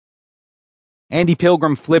Andy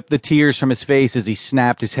Pilgrim flipped the tears from his face as he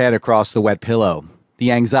snapped his head across the wet pillow.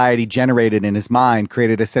 The anxiety generated in his mind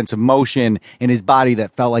created a sense of motion in his body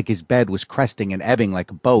that felt like his bed was cresting and ebbing like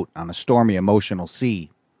a boat on a stormy emotional sea.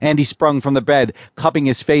 Andy sprung from the bed, cupping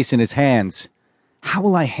his face in his hands. How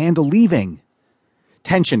will I handle leaving?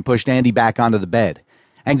 Tension pushed Andy back onto the bed.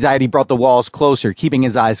 Anxiety brought the walls closer, keeping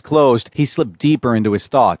his eyes closed. He slipped deeper into his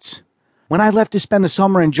thoughts. When I left to spend the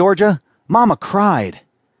summer in Georgia, Mama cried.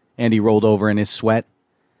 Andy rolled over in his sweat.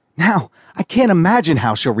 Now, I can't imagine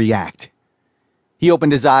how she'll react. He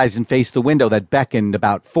opened his eyes and faced the window that beckoned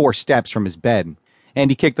about 4 steps from his bed.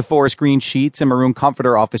 Andy kicked the forest green sheets and maroon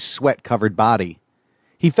comforter off his sweat-covered body.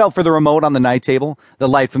 He felt for the remote on the night table. The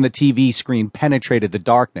light from the TV screen penetrated the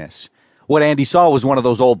darkness. What Andy saw was one of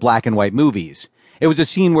those old black and white movies. It was a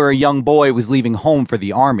scene where a young boy was leaving home for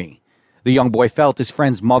the army. The young boy felt his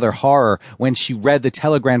friend's mother horror when she read the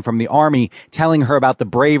telegram from the army telling her about the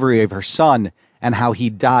bravery of her son and how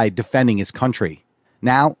he died defending his country.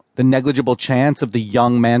 Now, the negligible chance of the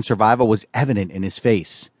young man's survival was evident in his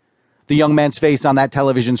face. The young man's face on that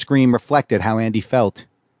television screen reflected how Andy felt.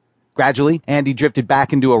 Gradually, Andy drifted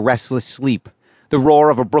back into a restless sleep. The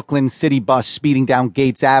roar of a Brooklyn city bus speeding down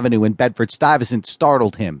Gates Avenue in Bedford-Stuyvesant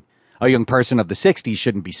startled him. A young person of the 60s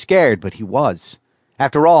shouldn't be scared, but he was.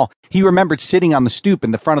 After all, he remembered sitting on the stoop in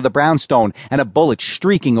the front of the Brownstone and a bullet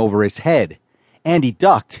streaking over his head. Andy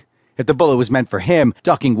ducked. If the bullet was meant for him,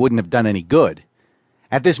 ducking wouldn't have done any good.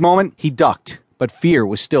 At this moment, he ducked, but fear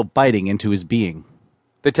was still biting into his being.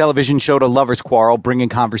 The television showed a lover's quarrel, bringing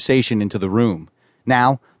conversation into the room.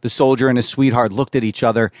 Now, the soldier and his sweetheart looked at each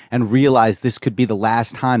other and realized this could be the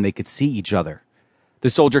last time they could see each other. The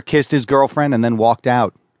soldier kissed his girlfriend and then walked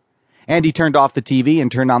out. Andy turned off the TV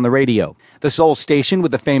and turned on the radio. The sole station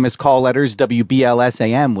with the famous call letters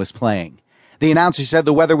WBLS-AM was playing. The announcer said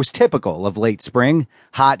the weather was typical of late spring,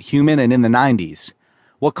 hot, humid, and in the 90s.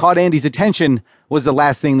 What caught Andy's attention was the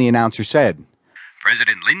last thing the announcer said.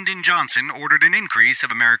 President Lyndon Johnson ordered an increase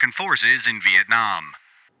of American forces in Vietnam.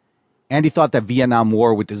 Andy thought that Vietnam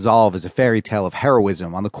War would dissolve as a fairy tale of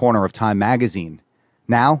heroism on the corner of Time magazine.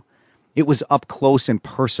 Now, it was up close and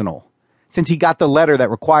personal. Since he got the letter that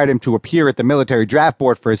required him to appear at the military draft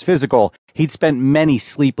board for his physical, he'd spent many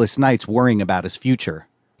sleepless nights worrying about his future.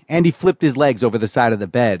 Andy flipped his legs over the side of the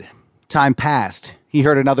bed. Time passed. He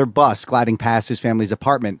heard another bus gliding past his family's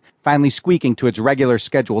apartment, finally squeaking to its regular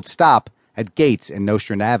scheduled stop at Gates and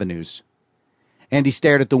Nostrand Avenues. Andy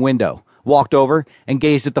stared at the window, walked over, and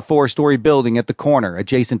gazed at the 4-story building at the corner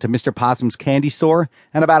adjacent to Mr. Possum's candy store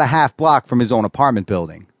and about a half block from his own apartment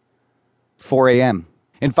building. 4 a.m.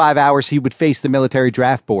 In 5 hours, he would face the military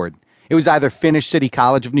draft board. It was either finish City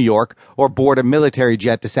College of New York or board a military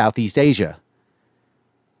jet to Southeast Asia.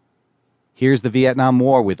 Here's the Vietnam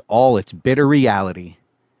War with all its bitter reality.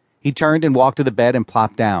 He turned and walked to the bed and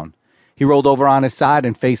plopped down. He rolled over on his side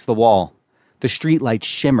and faced the wall. The streetlights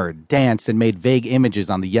shimmered, danced, and made vague images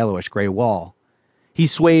on the yellowish-gray wall. He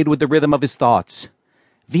swayed with the rhythm of his thoughts.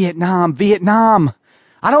 Vietnam, Vietnam!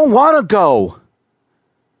 I don't want to go!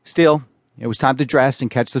 Still, it was time to dress and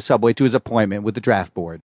catch the subway to his appointment with the draft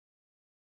board.